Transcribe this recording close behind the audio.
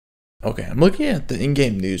Okay, I'm looking at the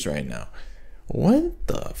in-game news right now. What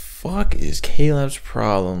the fuck is KLab's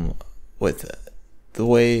problem with the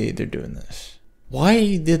way they're doing this?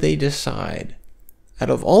 Why did they decide, out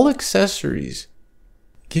of all accessories,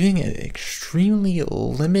 giving an extremely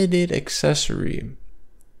limited accessory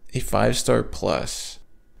a 5-star plus?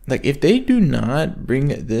 Like, if they do not bring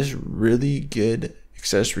this really good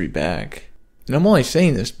accessory back, and I'm only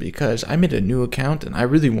saying this because I made a new account and I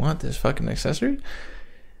really want this fucking accessory,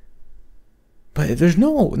 but if there's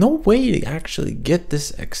no way to actually get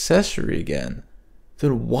this accessory again,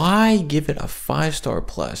 then why give it a 5-star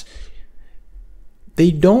plus?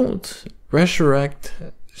 They don't resurrect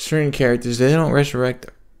certain characters. They don't resurrect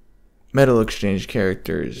metal exchange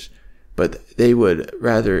characters, but they would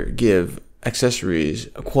rather give accessories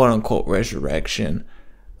a quote-unquote resurrection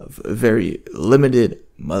of very limited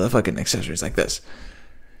motherfucking accessories like this.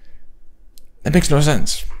 That makes no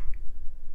sense.